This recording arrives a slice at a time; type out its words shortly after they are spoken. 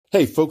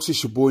Hey folks,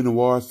 it's your boy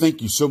Noir.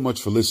 Thank you so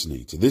much for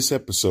listening to this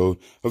episode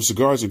of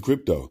Cigars and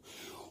Crypto.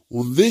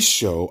 On this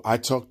show, I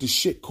talked to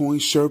Shitcoin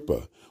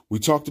Sherpa. We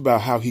talked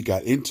about how he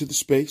got into the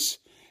space,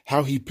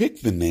 how he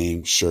picked the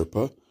name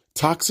Sherpa,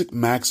 toxic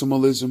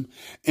maximalism,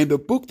 and a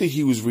book that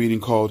he was reading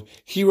called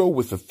Hero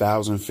with a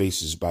Thousand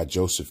Faces by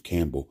Joseph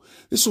Campbell.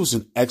 This was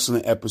an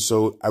excellent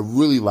episode. I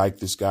really like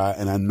this guy,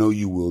 and I know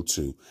you will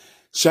too.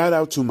 Shout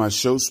out to my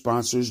show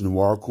sponsors,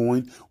 Noir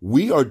Coin.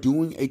 We are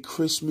doing a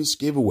Christmas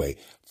giveaway.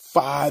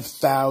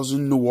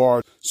 5,000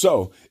 Noir.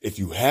 So if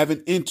you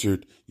haven't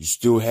entered, you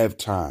still have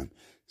time.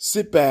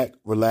 Sit back,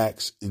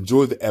 relax,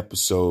 enjoy the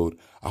episode.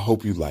 I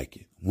hope you like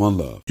it. One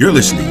love. You're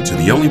listening to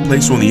the only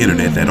place on the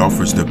internet that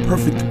offers the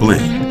perfect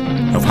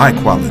blend of high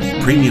quality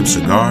premium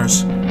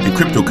cigars and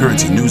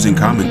cryptocurrency news and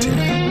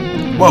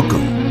commentary.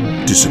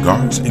 Welcome to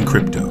Cigars and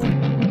Crypto.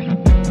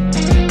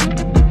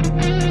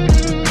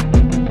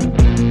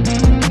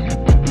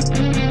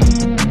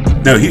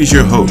 Now here's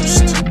your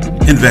host,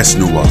 Invest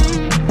Noir.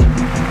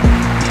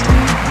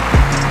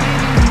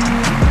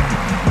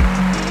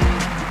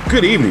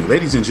 Good evening,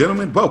 ladies and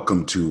gentlemen.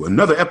 Welcome to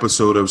another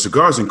episode of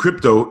Cigars and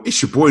Crypto.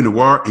 It's your boy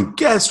Noir, and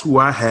guess who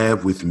I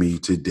have with me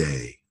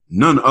today?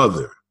 None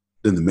other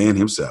than the man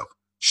himself,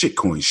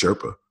 Shitcoin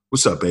Sherpa.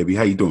 What's up, baby?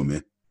 How you doing,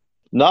 man?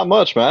 Not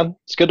much, man.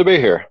 It's good to be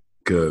here.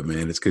 Good,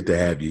 man. It's good to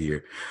have you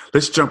here.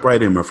 Let's jump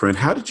right in, my friend.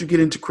 How did you get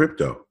into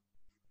crypto?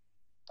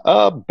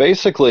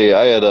 Basically,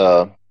 I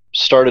had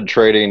started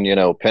trading,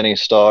 penny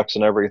stocks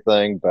and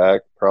everything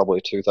back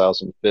probably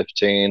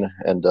 2015,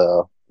 and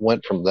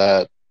went from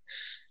that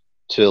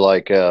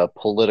to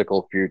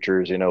political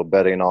futures,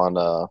 betting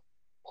on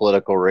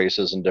political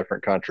races in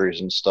different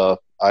countries and stuff.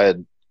 I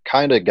had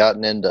kind of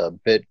gotten into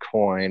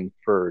Bitcoin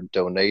for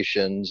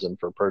donations and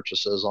for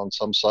purchases on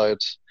some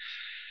sites,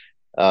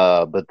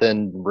 but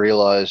then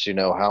realized,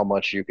 how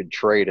much you could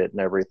trade it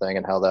and everything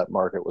and how that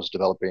market was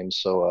developing.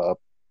 So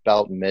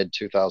about mid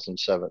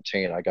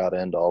 2017, I got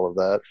into all of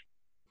that.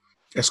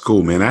 That's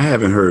cool, man. I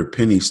haven't heard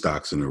penny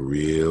stocks in a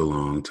real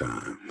long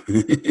time.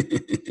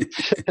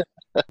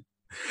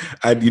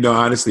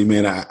 Honestly,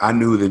 man, I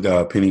knew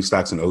that penny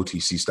stocks and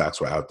OTC stocks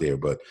were out there,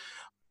 but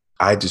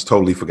I just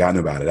totally forgotten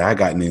about it. I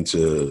gotten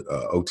into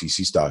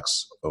OTC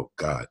stocks. Oh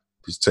God,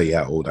 just tell you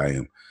how old I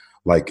am.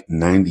 Like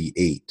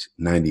 98,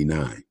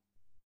 99.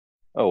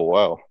 Oh,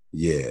 wow.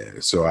 Yeah.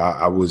 So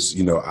I was,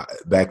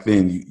 back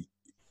then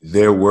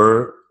there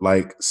were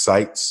like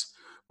sites,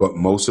 but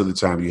most of the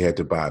time you had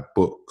to buy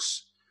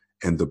books,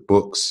 and the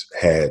books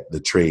had the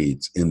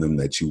trades in them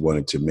that you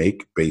wanted to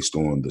make based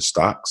on the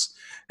stocks.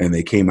 And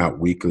they came out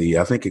weekly.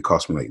 I think it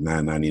cost me like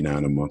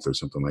 $9.99 a month or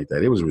something like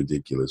that. It was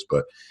ridiculous.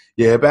 But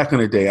yeah, back in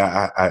the day,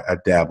 I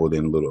dabbled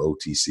in a little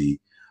OTC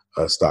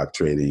stock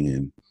trading.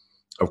 And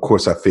of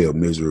course, I failed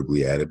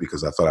miserably at it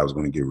because I thought I was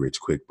going to get rich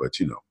quick. But,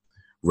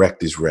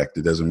 wrecked is wrecked.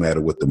 It doesn't matter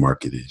what the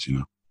market is,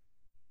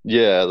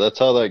 Yeah, that's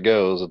how that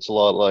goes. It's a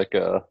lot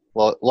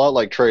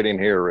like trading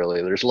here,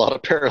 really. There's a lot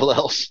of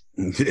parallels.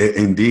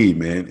 Indeed,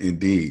 man.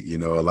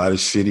 Indeed. A lot of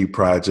shitty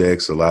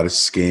projects, a lot of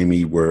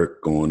scammy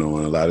work going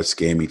on, a lot of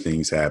scammy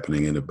things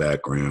happening in the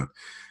background.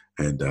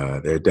 And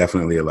there are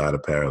definitely a lot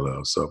of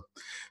parallels. So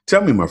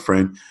tell me, my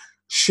friend,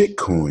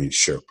 Shitcoin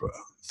Sherpa,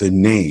 the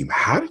name,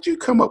 how did you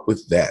come up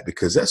with that?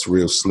 Because that's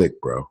real slick,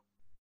 bro.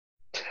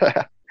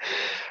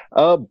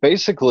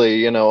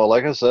 Basically,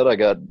 like I said, I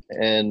got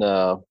in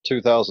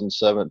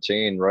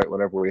 2017, right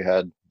whenever we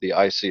had the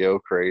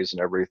ICO craze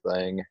and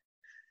everything.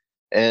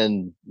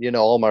 And,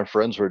 all my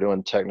friends were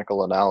doing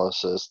technical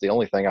analysis. The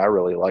only thing I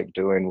really liked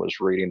doing was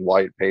reading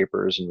white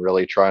papers and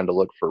really trying to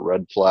look for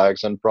red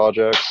flags in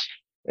projects.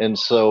 And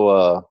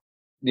so,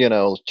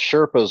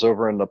 Sherpas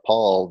over in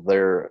Nepal,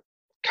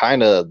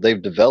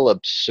 they've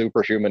developed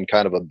superhuman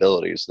kind of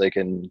abilities. They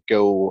can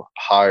go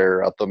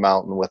higher up the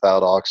mountain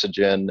without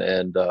oxygen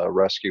and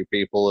rescue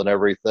people and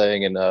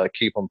everything, and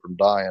keep them from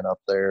dying up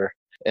there.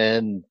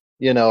 And,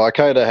 I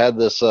kind of had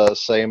this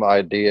same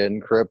idea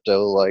in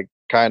crypto, like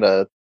kind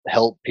of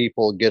help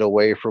people get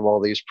away from all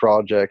these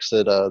projects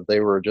that they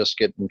were just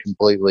getting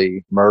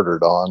completely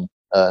murdered on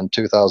in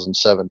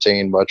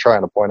 2017 by trying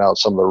to point out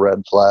some of the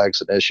red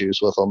flags and issues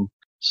with them.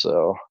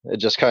 So it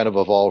just kind of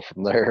evolved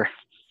from there.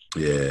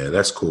 Yeah,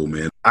 that's cool,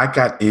 man. I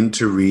got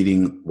into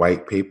reading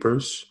white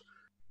papers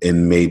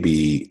in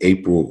maybe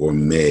April or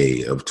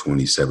May of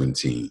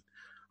 2017.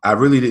 I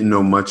really didn't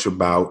know much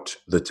about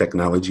the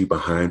technology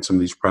behind some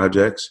of these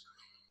projects,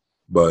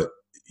 but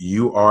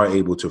you are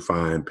able to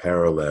find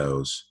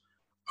parallels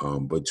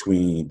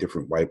between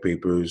different white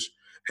papers.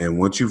 And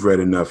once you've read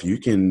enough, you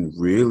can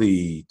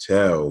really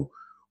tell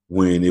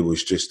when it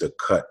was just a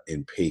cut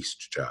and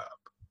paste job.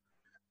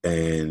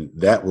 And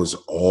that was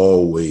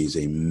always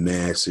a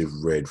massive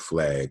red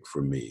flag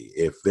for me.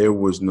 If there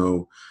was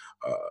no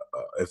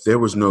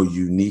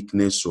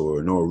uniqueness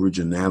or no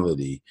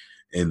originality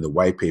in the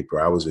white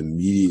paper, I was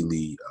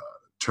immediately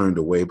turned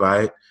away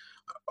by it.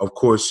 Of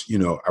course,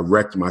 I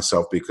wrecked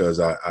myself because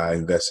I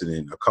invested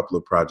in a couple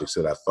of projects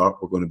that I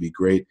thought were going to be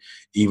great,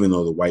 even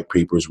though the white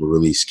papers were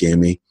really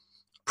scammy.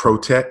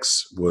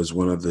 Protex was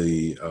one of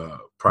the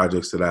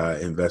projects that I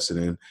invested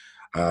in.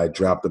 I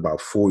dropped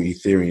about 4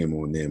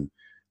 Ethereum on them,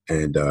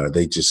 and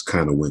they just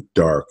kind of went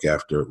dark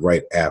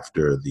right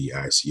after the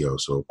ICO.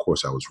 So of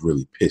course I was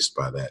really pissed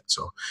by that.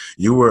 So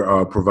you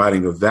were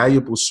providing a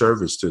valuable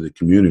service to the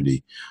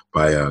community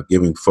by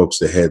giving folks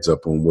the heads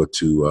up on what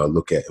to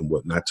look at and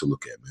what not to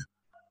look at, man.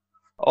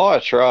 Oh, I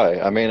try.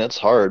 I mean, it's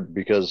hard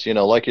because,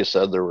 like you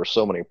said, there were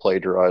so many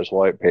plagiarized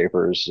white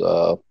papers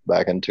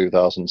back in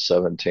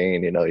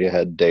 2017. You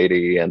had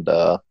Dady and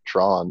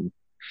Tron,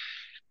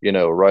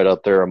 right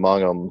up there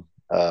among them.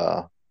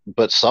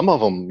 But some of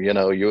them,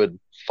 you would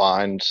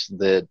find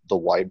that the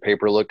white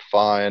paper looked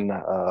fine.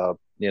 I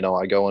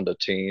go into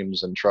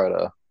teams and try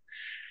to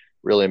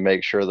really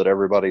make sure that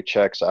everybody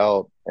checks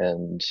out.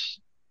 And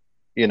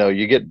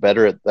you get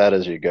better at that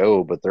as you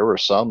go, but there were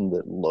some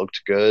that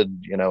looked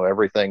good,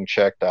 everything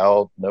checked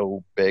out,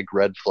 no big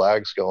red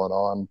flags going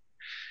on.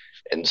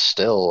 And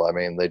still, I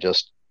mean, they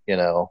just,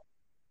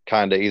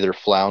 kind of either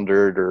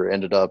floundered or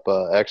ended up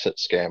exit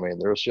scamming.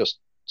 There was just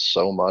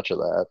so much of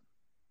that.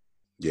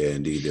 Yeah,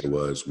 indeed there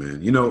was,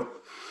 man.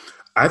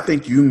 I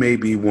think you may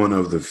be one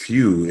of the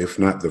few, if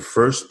not the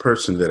first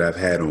person that I've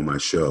had on my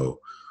show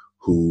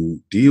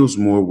who deals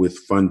more with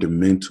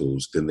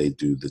fundamentals than they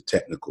do the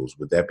technicals.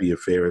 Would that be a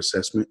fair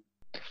assessment?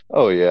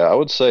 Oh, yeah. I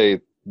would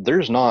say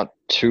there's not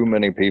too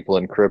many people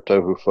in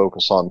crypto who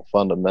focus on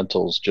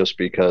fundamentals just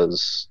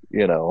because,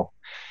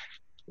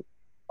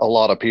 a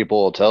lot of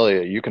people will tell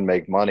you can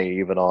make money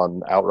even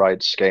on outright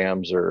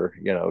scams or,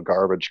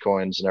 garbage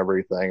coins and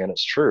everything. And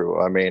it's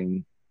true. I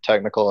mean,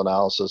 technical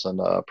analysis and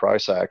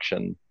price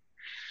action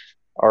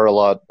are a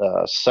lot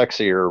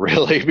sexier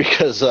really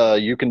because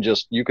you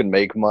can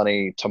make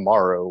money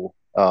tomorrow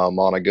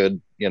on a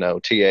good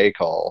TA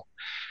call,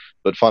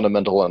 but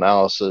fundamental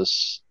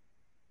analysis,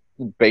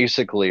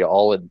 basically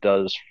all it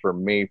does for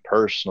me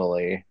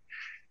personally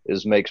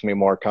is makes me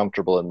more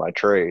comfortable in my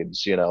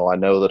trades. I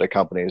know that a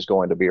company is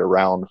going to be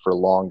around for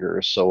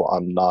longer, so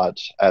I'm not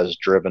as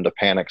driven to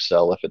panic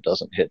sell if it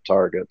doesn't hit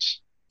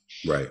targets.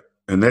 Right.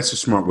 And that's a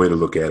smart way to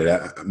look at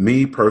it.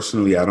 Me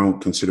personally, I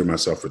don't consider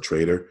myself a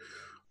trader.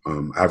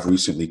 I've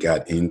recently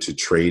got into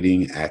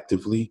trading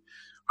actively,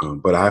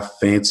 but I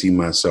fancy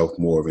myself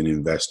more of an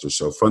investor.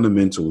 So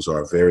fundamentals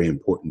are very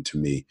important to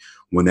me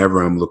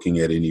whenever I'm looking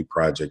at any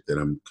project that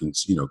I'm,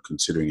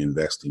 considering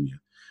investing in.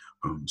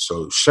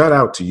 So shout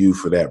out to you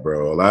for that,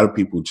 bro. A lot of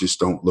people just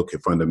don't look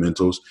at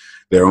fundamentals.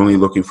 They're only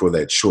looking for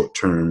that short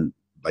term,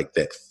 like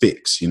that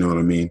fix. You know what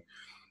I mean?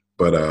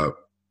 But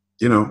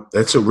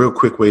that's a real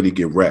quick way to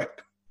get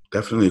wrecked.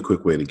 Definitely a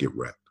quick way to get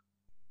wrecked.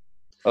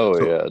 Oh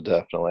So, yeah,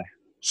 definitely.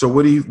 So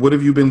what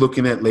have you been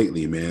looking at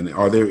lately, man?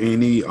 Are there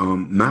any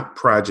not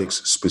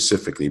projects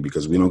specifically,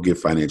 because we don't give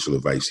financial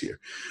advice here,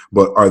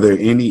 but are there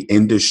any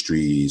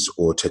industries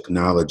or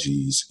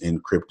technologies in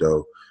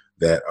crypto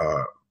that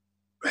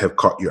have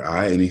caught your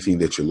eye? Anything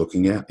that you're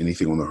looking at?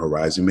 Anything on the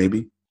horizon,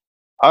 maybe?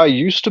 I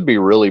used to be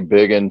really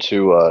big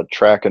into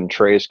track and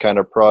trace kind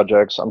of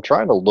projects. I'm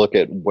trying to look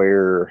at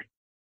where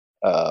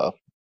uh,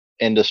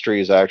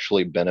 industries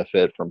actually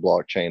benefit from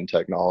blockchain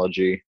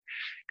technology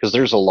because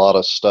there's a lot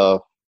of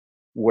stuff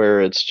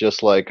where it's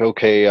just like,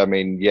 okay, I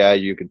mean, yeah,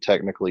 you could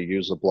technically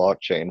use a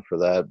blockchain for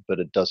that, but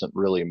it doesn't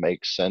really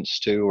make sense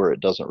to, or it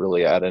doesn't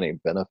really add any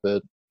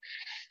benefit.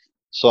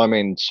 So, I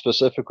mean,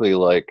 specifically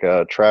like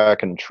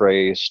track and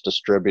trace,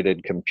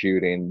 distributed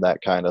computing,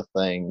 that kind of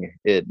thing,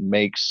 it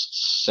makes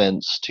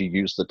sense to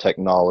use the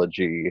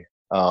technology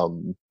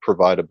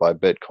provided by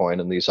Bitcoin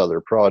and these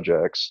other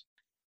projects.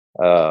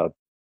 Uh,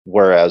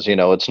 Whereas,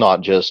 it's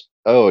not just,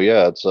 oh,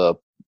 yeah, it's a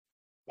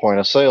point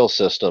of sale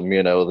system,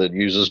 that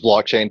uses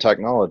blockchain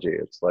technology.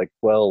 It's like,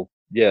 well,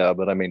 yeah,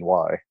 but I mean,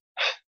 why?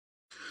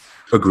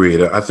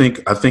 Agreed. I think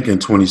in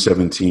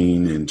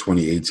 2017 and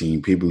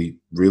 2018, people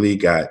really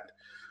got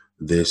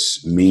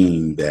this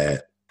meme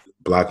that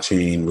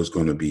blockchain was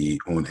going to be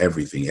on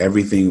everything.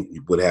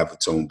 Everything would have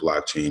its own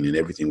blockchain and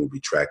everything would be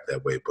tracked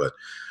that way. But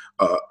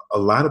a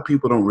lot of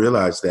people don't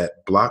realize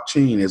that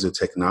blockchain as a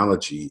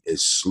technology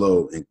is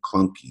slow and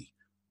clunky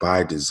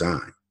by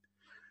design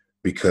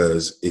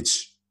because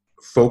it's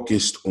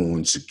focused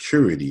on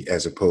security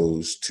as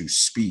opposed to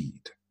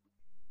speed.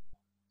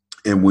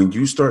 And when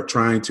you start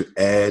trying to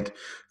add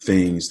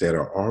things that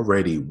are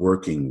already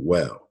working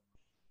well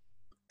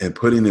and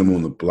putting them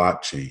on the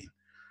blockchain,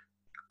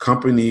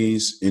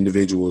 companies,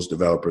 individuals,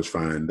 developers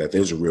find that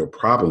there's a real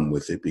problem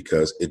with it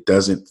because it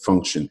doesn't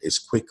function as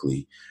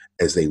quickly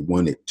as they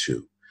want it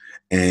to.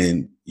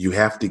 And you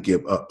have to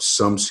give up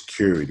some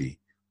security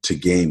to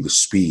gain the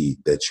speed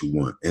that you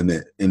want. And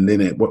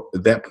then at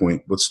that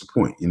point, what's the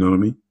point? You know what I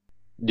mean?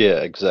 Yeah,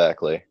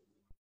 exactly.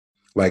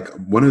 Like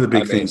one of the I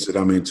big mean, things that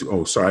I'm into.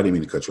 Oh, sorry, I didn't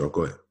mean to cut you off.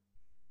 Go ahead.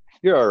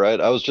 you're all right.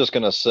 I was just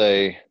going to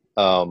say,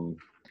 um,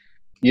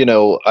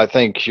 I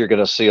think you're going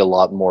to see a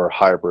lot more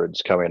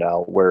hybrids coming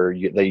out where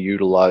they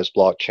utilize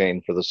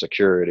blockchain for the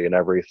security and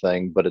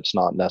everything, but it's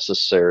not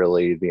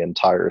necessarily the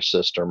entire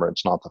system or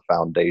it's not the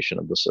foundation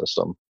of the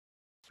system.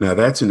 Now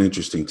that's an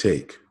interesting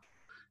take.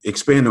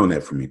 Expand on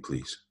that for me,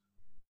 please.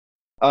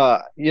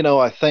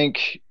 I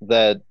think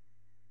that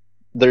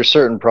there's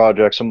certain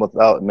projects, and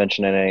without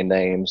mentioning any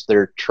names,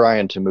 they're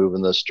trying to move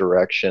in this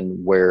direction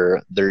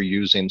where they're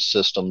using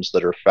systems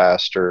that are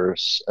faster,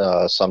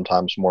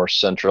 sometimes more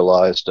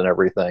centralized and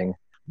everything.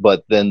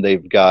 But then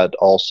they've got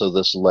also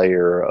this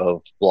layer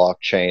of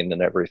blockchain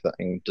and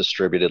everything,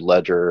 distributed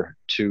ledger,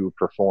 to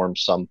perform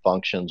some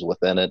functions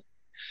within it.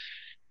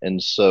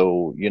 And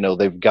so,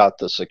 they've got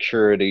the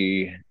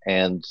security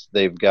and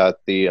they've got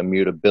the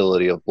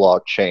immutability of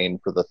blockchain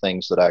for the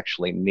things that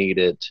actually need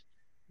it,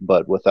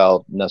 but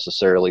without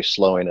necessarily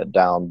slowing it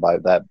down by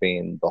that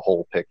being the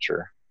whole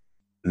picture.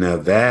 Now,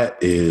 that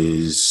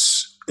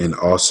is an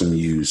awesome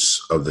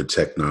use of the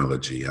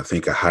technology. I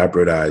think a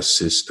hybridized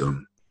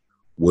system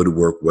would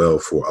work well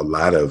for a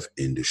lot of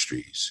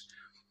industries.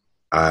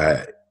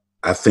 I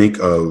I think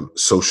of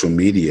social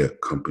media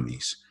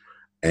companies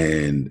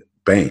and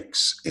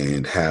banks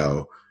and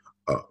how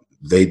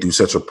they do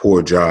such a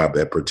poor job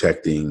at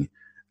protecting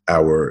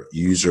our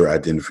user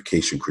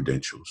identification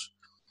credentials,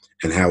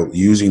 and how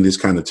using this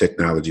kind of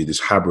technology,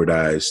 this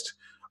hybridized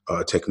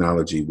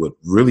technology, would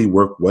really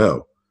work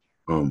well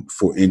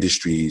for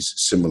industries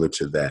similar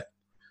to that.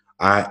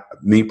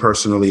 Me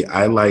personally,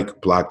 I like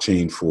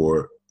blockchain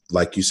for,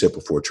 like you said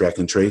before, track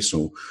and trace.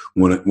 So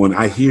when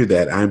I hear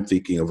that, I'm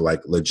thinking of like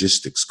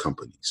logistics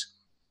companies,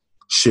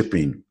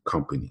 shipping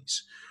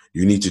companies.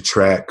 You need to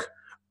track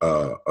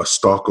a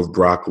stalk of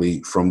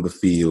broccoli from the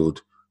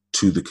field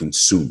to the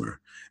consumer.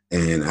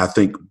 And I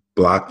think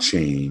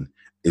blockchain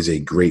is a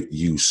great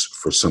use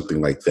for something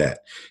like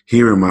that.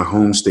 Here in my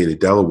home state of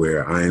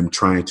Delaware, I am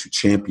trying to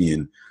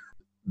champion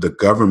the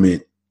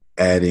government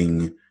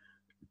adding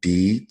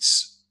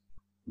deeds,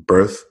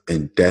 birth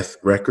and death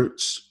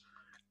records,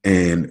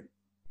 and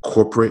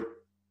corporate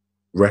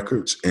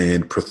records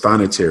and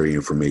prothonotary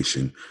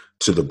information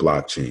to the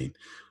blockchain,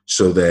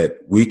 so that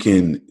we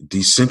can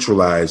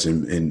decentralize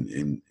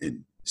and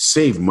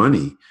save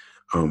money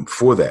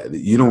for that.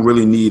 You don't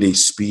really need a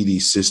speedy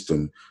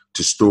system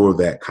to store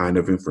that kind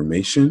of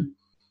information.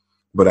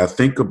 But I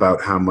think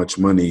about how much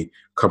money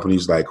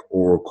companies like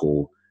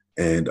Oracle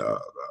and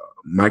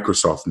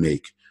Microsoft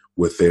make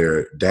with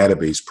their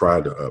database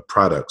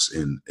products.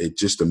 And it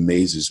just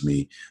amazes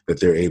me that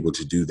they're able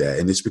to do that.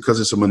 And it's because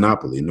it's a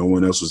monopoly. No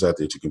one else was out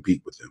there to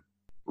compete with them.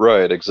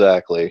 Right,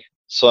 exactly.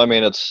 So I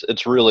mean,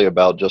 it's really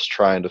about just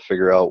trying to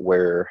figure out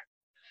where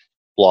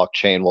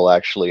blockchain will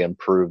actually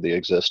improve the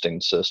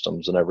existing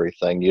systems and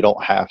everything. You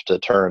don't have to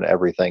turn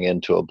everything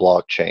into a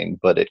blockchain,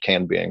 but it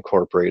can be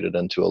incorporated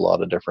into a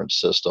lot of different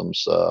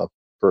systems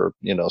for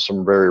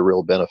some very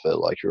real benefit,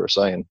 like you were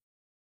saying.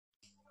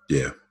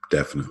 Yeah,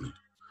 definitely.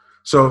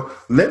 So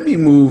let me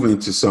move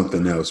into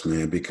something else,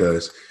 man,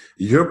 because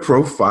your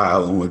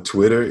profile on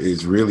Twitter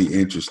is really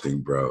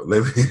interesting, bro.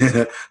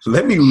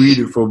 Let me read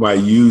it for my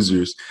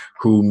users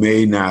who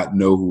may not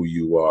know who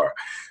you are.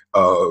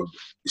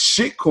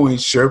 Shitcoin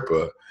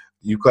Sherpa,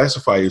 you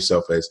classify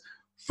yourself as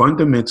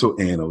fundamental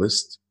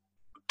analyst,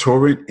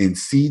 torrent and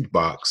seed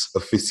box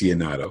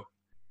aficionado,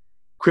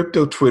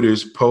 crypto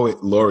Twitter's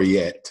poet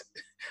laureate,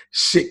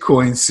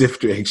 shitcoin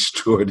sifter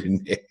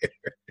extraordinaire.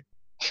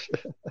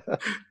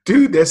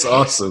 Dude, that's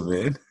awesome,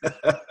 man.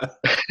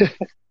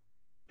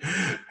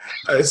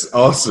 That's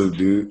awesome,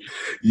 dude.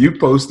 You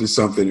posted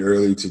something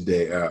earlier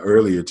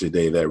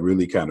today that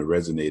really kind of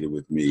resonated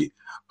with me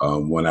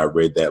when I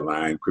read that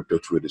line, Crypto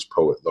Twitter's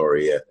poet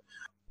laureate,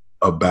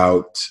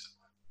 about,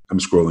 I'm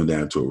scrolling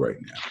down to it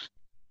right now.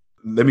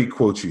 Let me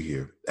quote you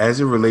here.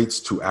 As it relates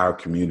to our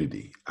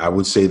community, I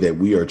would say that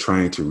we are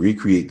trying to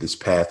recreate this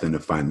path in a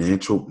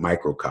financial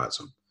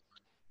microcosm.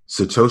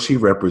 Satoshi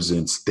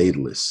represents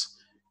Daedalus,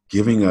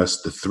 giving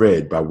us the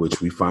thread by which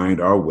we find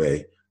our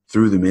way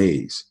through the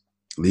maze,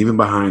 leaving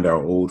behind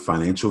our old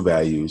financial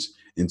values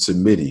and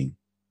submitting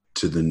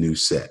to the new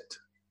set.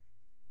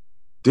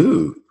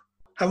 Dude,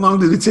 how long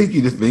did it take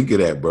you to think of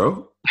that,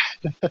 bro?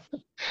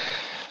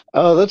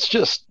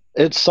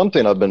 It's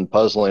something I've been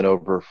puzzling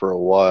over for a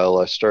while.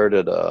 I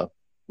started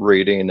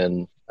reading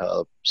and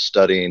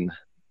studying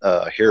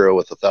Hero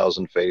with a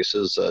Thousand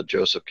Faces,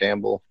 Joseph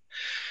Campbell.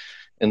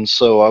 And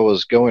so I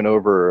was going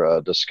over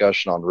a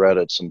discussion on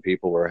Reddit some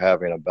people were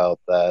having about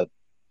that.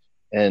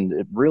 And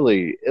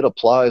it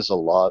applies a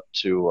lot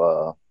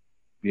to,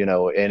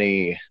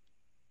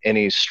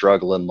 any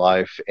struggle in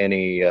life,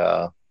 any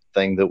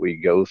thing that we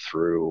go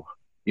through.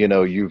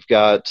 You've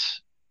got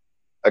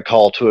a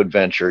call to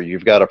adventure.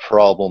 You've got a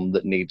problem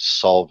that needs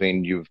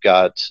solving. You've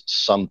got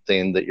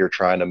something that you're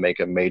trying to make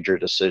a major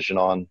decision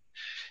on.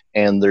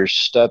 And there's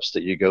steps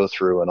that you go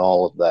through and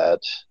all of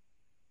that.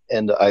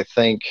 And I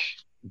think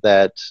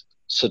that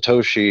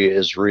Satoshi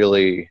is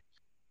really,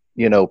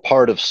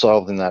 part of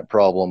solving that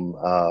problem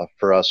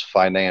for us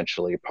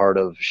financially, part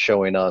of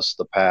showing us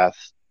the path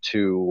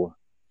to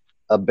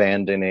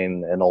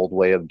abandoning an old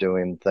way of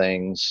doing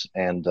things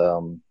and,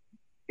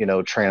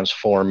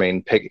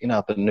 transforming, picking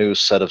up a new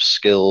set of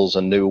skills,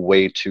 a new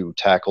way to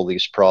tackle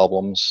these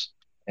problems,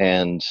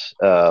 and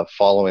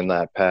following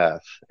that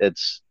path.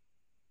 It's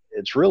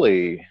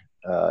really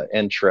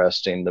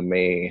interesting to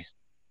me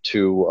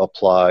to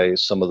apply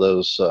some of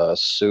those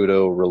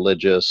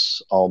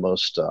pseudo-religious,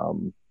 almost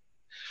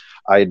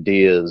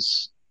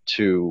ideas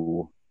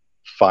to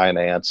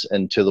finance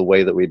and to the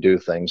way that we do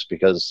things,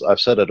 because I've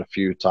said it a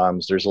few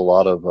times, there's a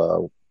lot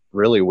of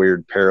really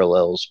weird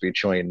parallels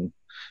between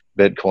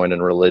Bitcoin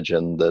and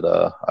religion that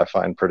I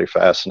find pretty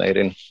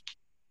fascinating.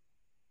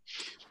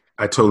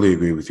 I totally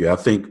agree with you. I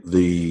think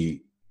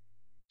the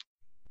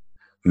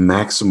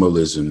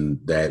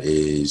maximalism that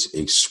is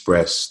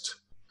expressed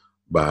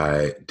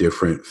by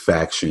different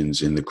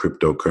factions in the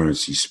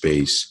cryptocurrency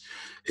space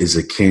is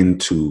akin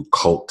to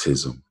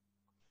cultism.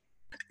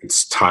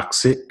 It's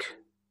toxic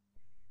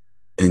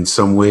in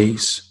some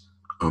ways.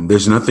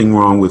 There's nothing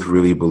wrong with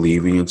really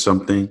believing in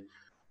something,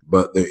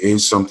 but there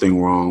is something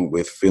wrong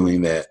with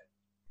feeling that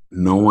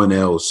no one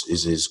else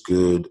is as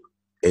good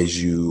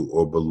as you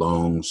or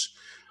belongs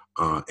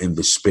in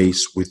the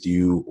space with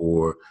you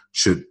or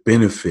should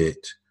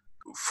benefit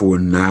for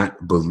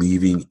not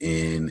believing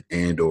in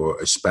and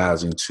or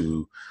espousing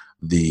to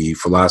the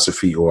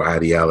philosophy or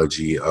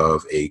ideology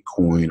of a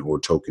coin or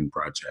token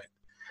project.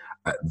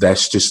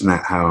 That's just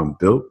not how I'm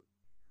built.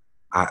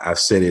 I've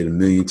said it a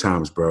million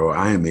times, bro.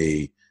 I'm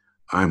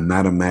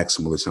not a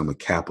maximalist. I'm a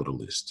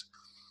capitalist.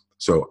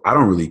 So I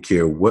don't really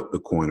care what the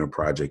coin or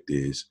project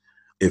is,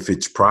 if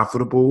it's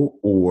profitable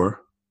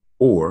or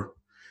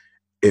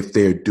if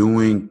they're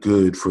doing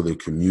good for the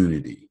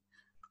community,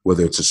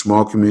 whether it's a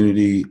small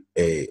community,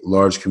 a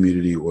large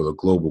community, or the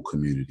global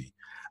community.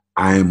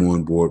 I am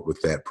on board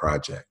with that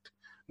project.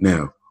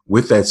 Now,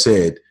 with that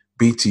said,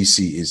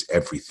 BTC is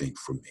everything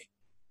for me,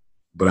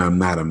 but I'm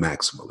not a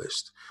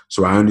maximalist.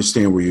 So I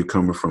understand where you're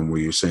coming from,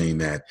 where you're saying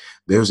that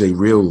there's a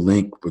real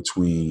link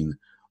between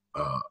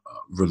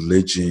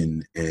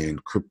religion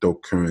and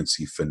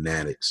cryptocurrency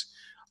fanatics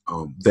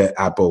that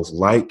I both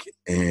like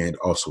and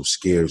also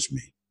scares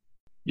me.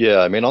 Yeah,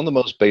 I mean, on the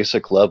most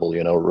basic level,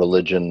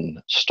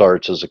 religion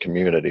starts as a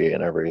community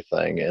and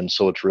everything. And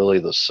so it's really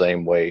the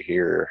same way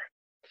here.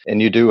 And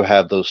you do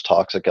have those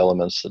toxic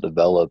elements that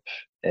develop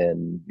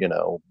in,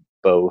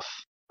 both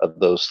of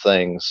those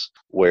things,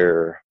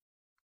 where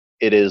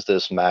it is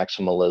this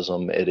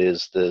maximalism, it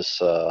is this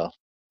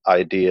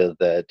idea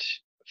that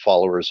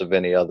followers of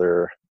any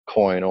other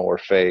coin or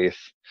faith,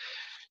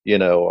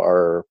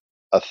 are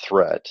a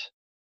threat.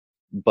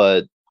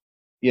 But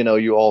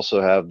you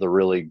also have the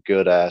really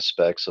good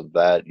aspects of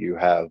that. You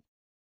have,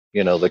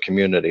 the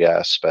community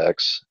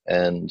aspects.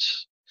 And,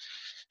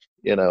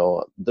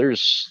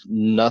 there's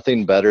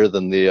nothing better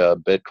than the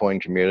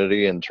Bitcoin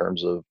community in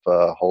terms of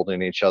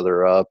holding each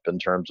other up, in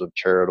terms of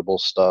charitable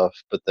stuff.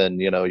 But then,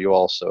 you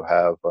also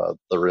have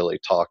the really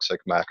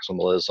toxic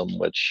maximalism,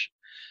 which,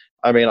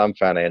 I mean, I'm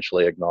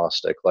financially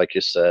agnostic. Like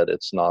you said,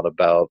 it's not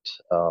about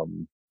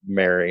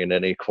marrying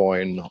any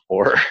coin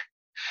or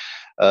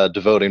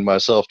devoting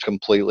myself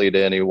completely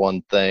to any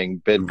one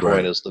thing. Bitcoin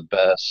Right. is the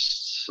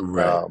best.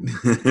 Right.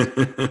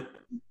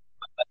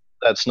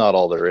 That's not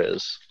all there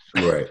is.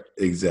 Right.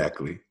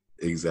 Exactly.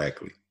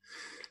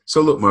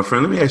 So look, my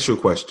friend, let me ask you a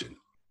question.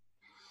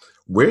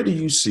 Where do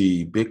you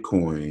see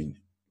Bitcoin,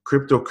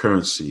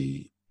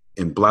 cryptocurrency,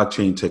 and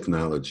blockchain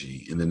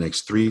technology in the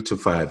next 3 to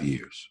 5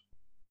 years?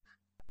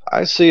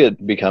 I see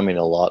it becoming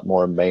a lot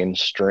more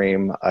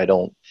mainstream. I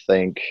don't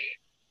think,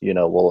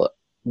 we'll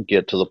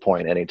get to the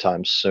point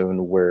anytime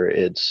soon where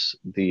it's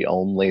the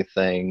only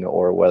thing,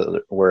 or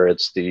where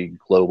it's the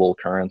global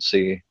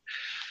currency.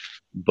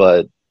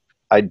 But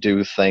I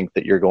do think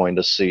that you're going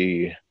to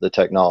see the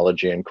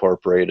technology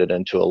incorporated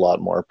into a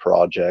lot more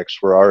projects.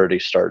 We're already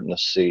starting to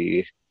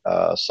see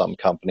some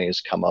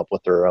companies come up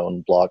with their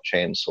own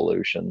blockchain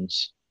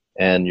solutions.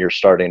 And you're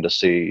starting to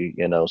see,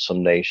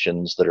 some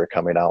nations that are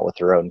coming out with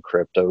their own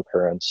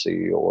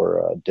cryptocurrency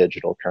or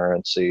digital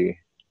currency.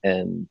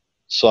 And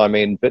so, I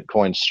mean,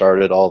 Bitcoin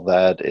started all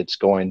that. It's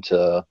going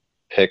to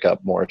pick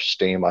up more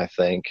steam, I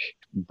think.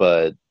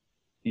 But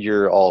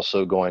you're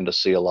also going to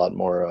see a lot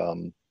more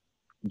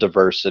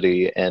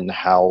diversity in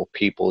how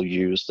people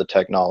use the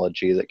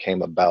technology that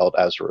came about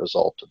as a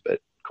result of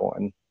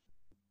Bitcoin.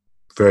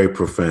 Very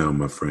profound,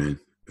 my friend.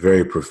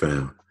 Very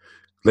profound.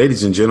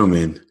 Ladies and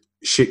gentlemen,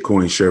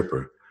 Shitcoin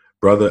Sherpa.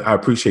 Brother, I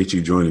appreciate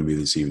you joining me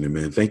this evening,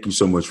 man. Thank you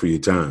so much for your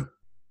time.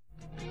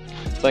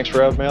 Thanks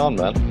for having me on,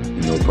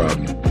 man. No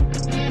problem.